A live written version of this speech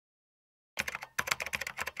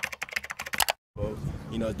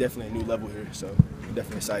you know, it's definitely a new level here. So I'm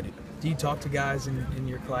definitely excited. Do you talk to guys in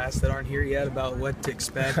your class that aren't here yet about what to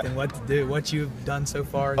expect and what to do, what you've done so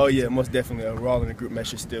far? Oh yeah, most definitely. We're all in a group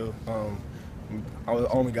message still. I was the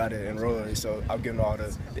only guy that enrolled, so I'm getting all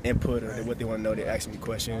the input or what they want to know. They ask me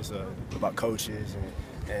questions about coaches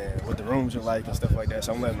and what the rooms are like and stuff like that.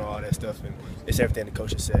 So I'm letting them know all that stuff, and it's everything the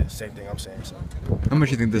coaches said, same thing I'm saying. So. How much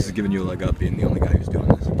do you think this is giving you a leg up being the only guy who's doing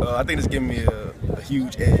this? I think it's giving me a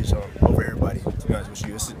huge edge over everybody, to be honest with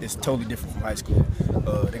you. It's totally different from high school.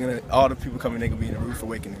 All the people coming, they're going to be in the roof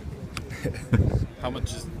awakening. How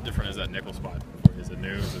much different is that nickel spot? Is it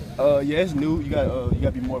new? Yeah, it's new. You got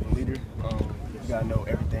to be more of a leader. You got to know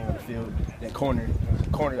everything on the field. That corner,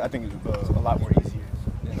 I think is a lot more easier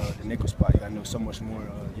than the nickel spot. You got to know so much more.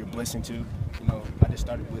 You're blitzing too. You know, I just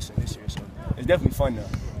started blitzing this year, so it's definitely fun now.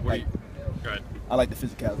 Go ahead. I like the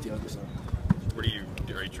physicality of it. So. Are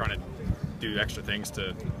you trying to do extra things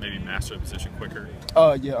to maybe master the position quicker?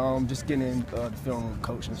 Yeah, just getting in the film with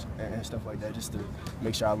coaches and stuff like that, just to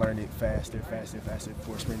make sure I learned it faster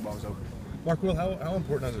before spring ball was over. Marquill, how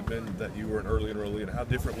important has it been that you were an early enrollee, and how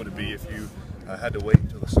different would it be if you had to wait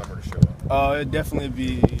until the summer to show up? It'd definitely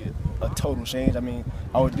be a total change. I mean,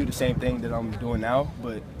 I would do the same thing that I'm doing now,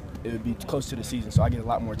 but it would be close to the season, so I get a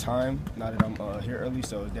lot more time now that I'm here early,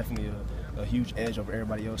 so it's definitely a huge edge over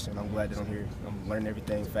everybody else, and I'm glad that I'm here. I'm learning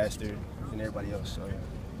everything faster than everybody else. So.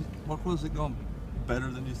 Marquill, has it gone better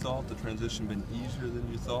than you thought? The transition been easier than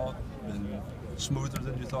you thought? Been smoother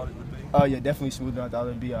than you thought it would be? Yeah, definitely smoother than I thought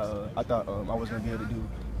it would be. I thought I was going to be able to do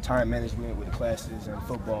time management with the classes and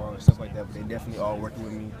football and stuff like that, but they definitely all working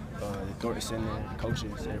with me. The Thornton Center, the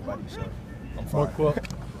coaches, everybody, so I'm fine. Marquill,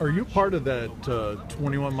 are you part of that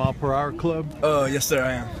 21-mile-per-hour club? Yes, sir,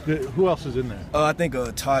 I am. Who else is in there? I think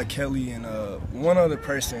Todd Kelly and one other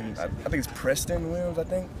person. I think it's Preston Williams, I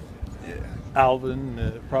think. Yeah.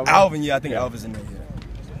 Alvin, probably? Alvin, yeah, I think Alvin's in there, yeah.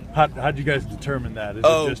 How'd you guys determine that? Is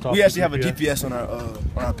it just off we actually the have a GPS on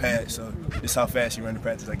our pad, so it's how fast you run the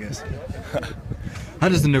practice, I guess. How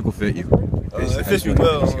does the nickel fit you? It fits me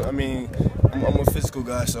well. I mean, I'm a physical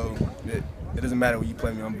guy, so it doesn't matter where you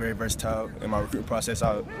play me. I'm very versatile in my recruiting process.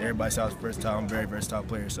 Everybody says I'm versatile. I'm a very versatile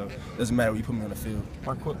player, so it doesn't matter where you put me on the field.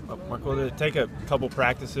 Marquill, did it take a couple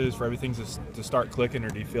practices for everything to start clicking, or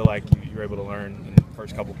do you feel like you were able to learn in the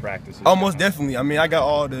first couple practices? Almost definitely. I mean, I got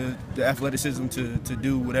all the athleticism to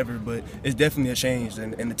do whatever, but it's definitely a change,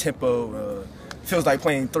 and the tempo feels like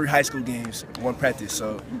playing 3 high school games, 1 practice.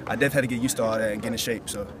 So I definitely had to get used to all that and get in shape.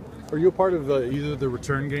 So. Are you a part of either the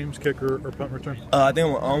return games, kicker or punt return? I think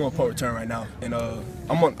I'm on punt return right now, and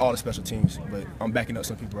I'm on all the special teams, but I'm backing up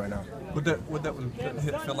some people right now. What that one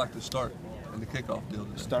feel like to start and the kickoff deal?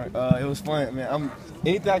 It was fun, man.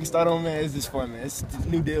 Anything I can start on, man, is just fun, man. It's a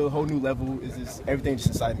new deal, whole new level. It's just everything just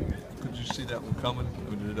exciting me. Could you see that one coming?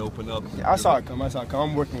 Or did it open up? Yeah, I saw it come.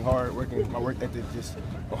 I'm working hard, my work ethic just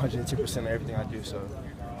 110% of everything I do. So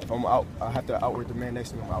if I'm out, I have to outwork the man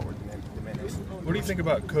next to me. I'm outwork the man next to me. What do you think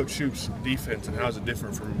about Coach Shoop's defense, and how is it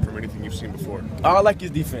different from anything you've seen before? I like his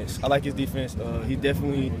defense. He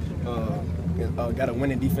definitely got a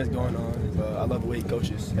winning defense going on. I love the way he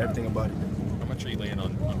coaches, everything about it. How much are you laying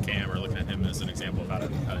on Cam or looking at him as an example of how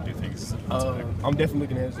to do things? I'm definitely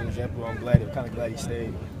looking at him as an example. I'm kind of glad he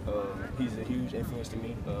stayed. He's a huge influence to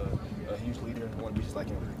me, a huge leader. I want to be just like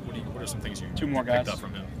him. What are some things you guys picked up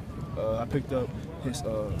from him? I picked up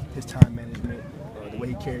his time management, the way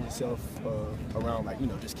he carries himself around,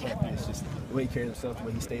 just campus, just the way he carries himself, the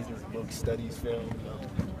way he stays in his books, studies, film,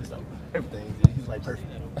 just like everything. He's like perfect.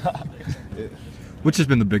 Yeah. Which has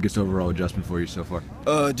been the biggest overall adjustment for you so far?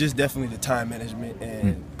 Just definitely the time management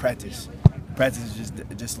and practice. Practice is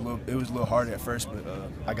just a little. It was a little harder at first, but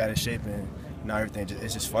I got in shape, and now everything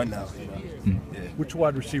it's just fun now. You know? Yeah. Which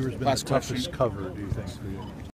wide receiver has been the toughest cover, do you think, for you?